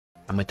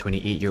I'm a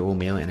 28-year-old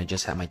male and I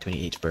just had my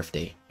 28th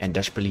birthday and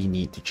desperately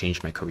need to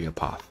change my career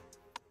path.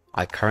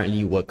 I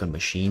currently work on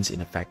machines in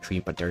a factory,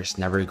 but there's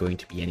never going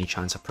to be any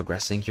chance of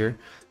progressing here,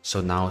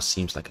 so now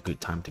seems like a good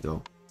time to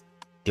go.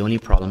 The only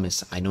problem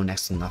is I know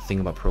next to nothing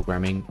about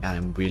programming and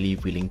I'm really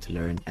willing to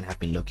learn and have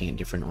been looking at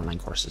different online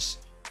courses.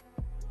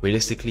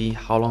 Realistically,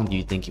 how long do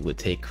you think it would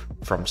take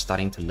from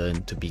starting to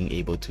learn to being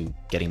able to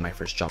getting my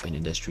first job in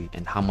industry,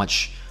 and how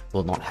much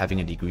will not having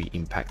a degree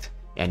impact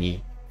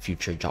any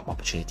future job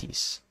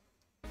opportunities?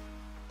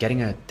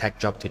 Getting a tech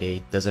job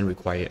today doesn't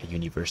require a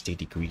university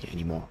degree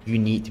anymore. You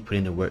need to put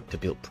in the work to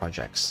build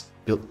projects.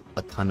 Build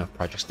a ton of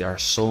projects. There are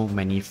so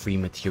many free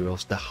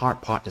materials. The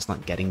hard part is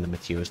not getting the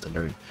materials to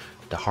learn.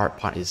 The hard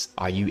part is,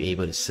 are you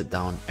able to sit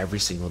down every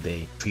single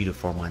day, 3 to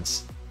 4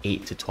 months,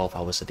 8 to 12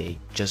 hours a day,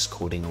 just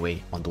coding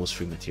away on those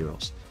free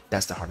materials?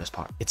 That's the hardest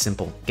part. It's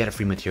simple. Get a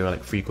free material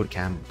like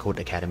FreeCodeCamp, Code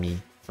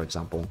Academy, for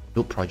example.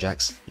 Build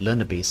projects, learn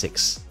the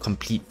basics,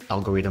 complete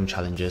algorithm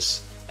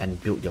challenges,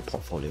 and build your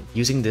portfolio.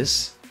 Using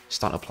this,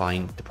 start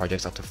applying the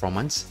projects after 4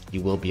 months, you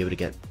will be able to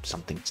get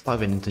something. Start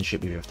with an internship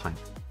if you have time.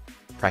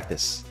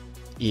 Practice.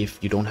 If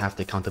you don't have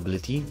the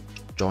accountability,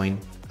 join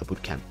a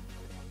bootcamp.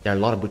 There are a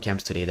lot of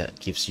bootcamps today that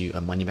gives you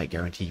a money back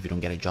guarantee if you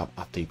don't get a job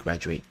after you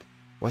graduate.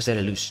 What's there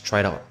to lose?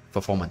 Try it out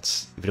for 4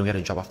 months. If you don't get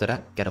a job after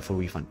that, get a full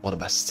refund. All the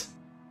best.